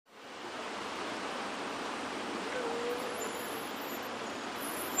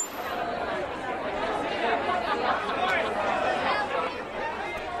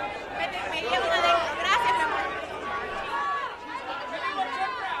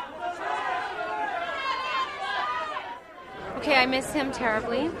Okay, I miss him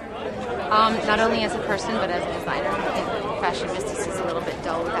terribly. Not only as a person, but as a designer. I think fashion business is a little bit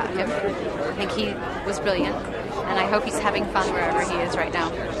dull without him. I think he was brilliant, and I hope he's having fun wherever he is right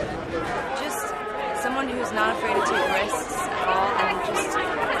now. Just someone who's not afraid to take risks at all, and just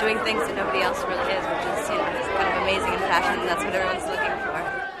doing things that nobody else really is, which is, kind of amazing in fashion, and that's what everyone's looking for.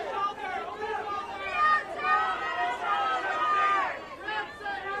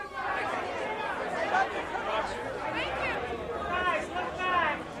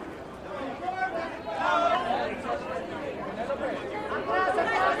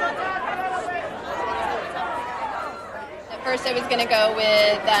 First, I was going to go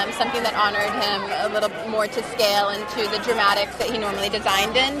with something that honored him a little more to scale and to the dramatics that he normally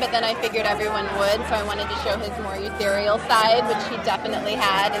designed in, but then I figured everyone would, so I wanted to show his more ethereal side, which he definitely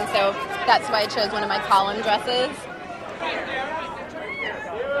had, and so that's why I chose one of my column dresses.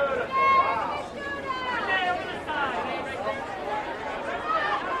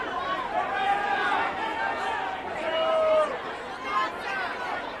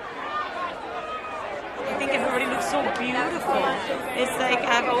 So beautiful. It's like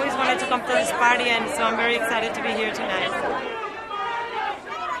I've always wanted to come to this party, and so I'm very excited to be here tonight.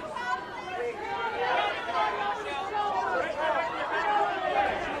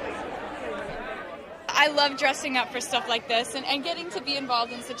 I love dressing up for stuff like this and getting to be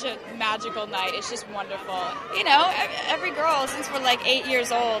involved in such a magical night. It's just wonderful. Every girl, since we're like 8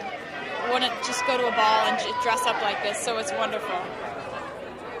 years old, want to just go to a ball and dress up like this, so it's wonderful.